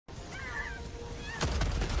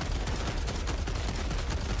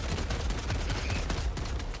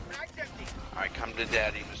to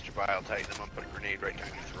daddy, Mr. Bile Titan. I'm gonna put a grenade right down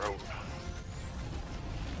your throat.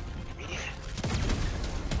 Yeah.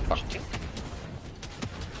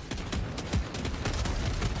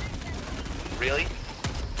 Really?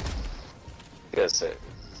 Yes, it.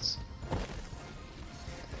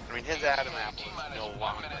 I mean, his Adam apple is no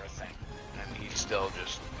longer a thing, and he's still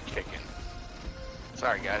just kicking.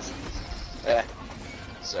 Sorry, guys.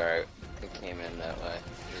 Sorry, it came in that way.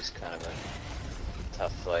 It was kind of a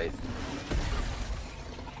tough fight.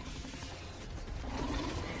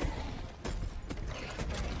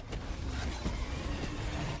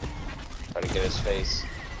 Try to get his face.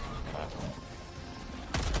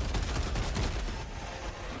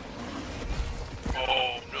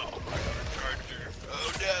 Oh no, I got a charger.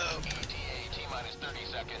 Oh no. ETA T-minus 30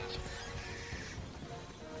 seconds.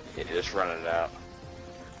 Yeah, just run it out.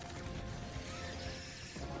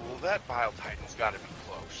 Well, that Bile Titan's got to be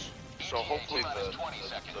close. So hopefully the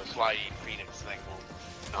flying Phoenix thing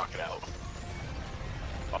will knock it out.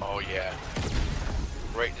 Oh yeah.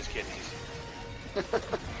 Right in his kidneys.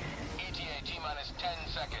 ETA T-minus 10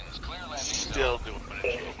 seconds. Clear landing. Still doing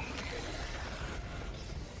it.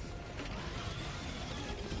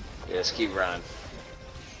 Yeah, just keep running.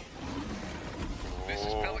 This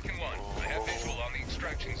is Pelican 1. I have visual on the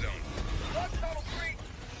extraction zone.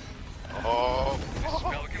 Oh. This is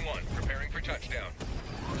Pelican 1, preparing for touchdown.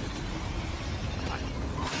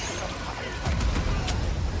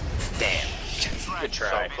 Damn. Good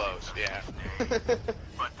try. So close, yeah.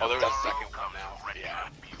 Oh, there was a second one now.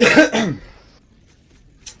 Yeah.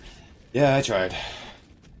 Yeah, I tried.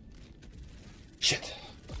 Shit.